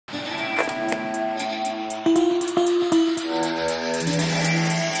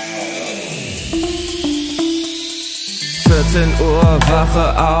19 Uhr,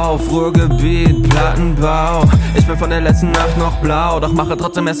 wache auf, Ruhrgebiet, Plattenbau. Ich bin von der letzten Nacht noch blau, doch mache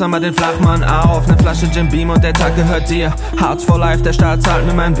trotzdem erst einmal den Flachmann auf. Ne Flasche Jim Beam und der Tag gehört dir. Hartz for life, der Staat zahlt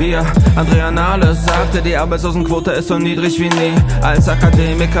mir mein Bier. Andrea Nahles sagte, die Arbeitslosenquote ist so niedrig wie nie. Als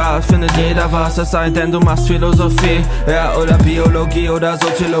Akademiker findet jeder was, es sei denn du machst Philosophie, ja, oder Biologie oder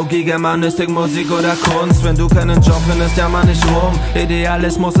Soziologie, Germanistik, Musik oder Kunst. Wenn du keinen Job findest, jammer nicht rum.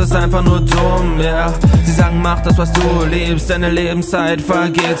 Idealismus ist einfach nur dumm, ja. Sie sagen, mach das, was du liebst, deine Lebenszeit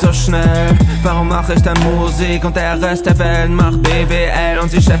vergeht so schnell. Warum mache ich dann Musik und der Rest der Welt macht BWL?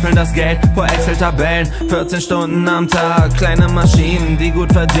 Und sie scheffeln das Geld vor Excel-Tabellen, 14 Stunden am Tag. Kleine Maschinen, die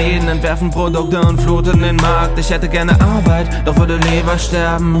gut verdienen, entwerfen Produkte und fluten den Markt. Ich hätte gerne Arbeit, doch würde lieber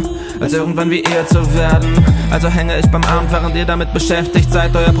sterben, als irgendwann wie ihr zu werden. Also hänge ich beim Abend, während ihr damit beschäftigt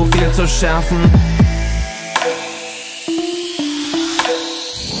seid, euer Profil zu schärfen.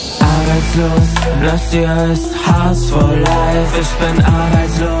 Arbeitslos, das hier ist Hartz for life. Ich bin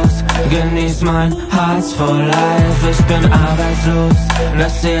arbeitslos, genieß mein Hartz for life. Ich bin arbeitslos,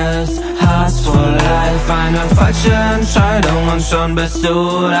 das hier ist Hartz for life. Eine falsche Entscheidung und schon bist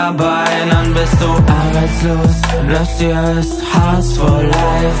du dabei. Dann bist du arbeitslos, das hier ist Hartz for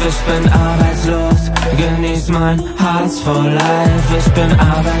life. Ich bin arbeitslos, genieß mein Hartz for life. Ich bin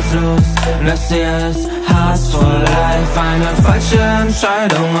arbeitslos, das hier ist Hartz for life. Eine falsche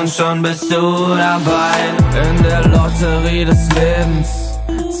Entscheidung und schon bist du dabei. In der Lotterie des Lebens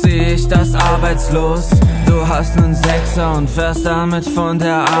zieh ich das arbeitslos. Du hast nen Sechser und fährst damit von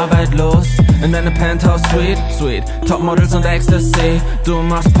der Arbeit los. In deine Penthouse-Suite, Topmodels und Ecstasy. Du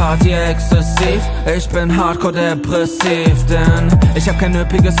machst Party exzessiv, ich bin hardcore depressiv. Denn ich hab kein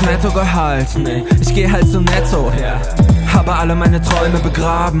üppiges Nettogehalt, nee, ich geh halt so netto, ja. Habe alle meine Träume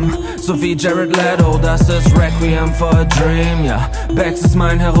begraben, so wie Jared Leto, das ist Requiem for a Dream, ja. Becks ist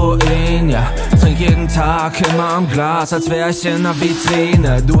mein Heroin, ja. Trink jeden Tag immer am Glas, als wär ich in ner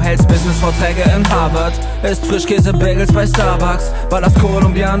Vitrine. Du hältst Business-Vorträge in Harvard, isst Frischkäse-Bagels bei Starbucks, ballerst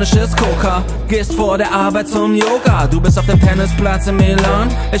kolumbianisches Coca, gehst vor der Arbeit zum Yoga. Du bist auf dem Tennisplatz in Milan,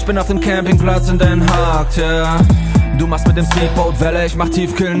 ich bin auf dem Campingplatz in Den Haag, ja. Du machst mit dem Speedboat Welle, ich mach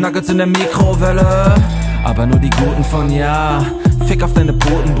Tiefkühl-Nuggets in der Mikrowelle. Aber nur die Guten von ja, fick auf deine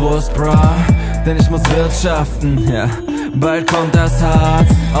Putenbrust, bra. Denn ich muss wirtschaften, ja. Bald kommt das Hartz,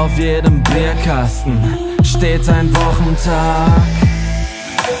 auf jedem Bierkasten steht ein Wochentag.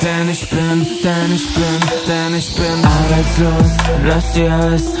 Denn ich bin arbeitslos, das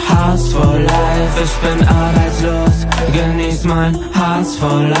hier ist Hartz for life. Ich bin arbeitslos, genieß mein Hartz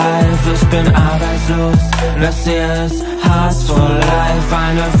for life. Ich bin arbeitslos, das hier ist Hartz for life.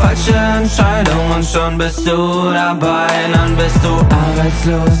 Eine falsche Entscheidung und schon bist du dabei. Dann bist du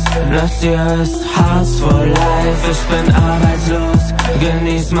arbeitslos, das hier ist Hartz for life. Ich bin arbeitslos,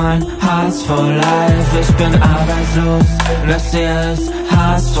 genieß mein Hartz for life. Ich bin arbeitslos, das hier ist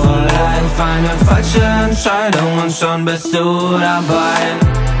Hartz for life. Eine falsche Entscheidung und schon bist du dabei.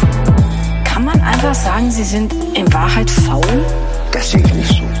 Kann man einfach sagen, Sie sind in Wahrheit faul? Das sehe ich nicht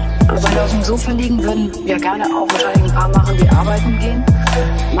so. Weil auf dem Sofa liegen würden wir gerne auch wahrscheinlich ein paar machen, die arbeiten gehen.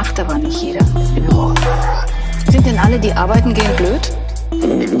 Macht aber nicht jeder. Ja. Sind denn alle, die arbeiten gehen, blöd?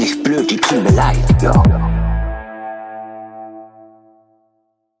 Nicht blöd, die tun mir leid, ja.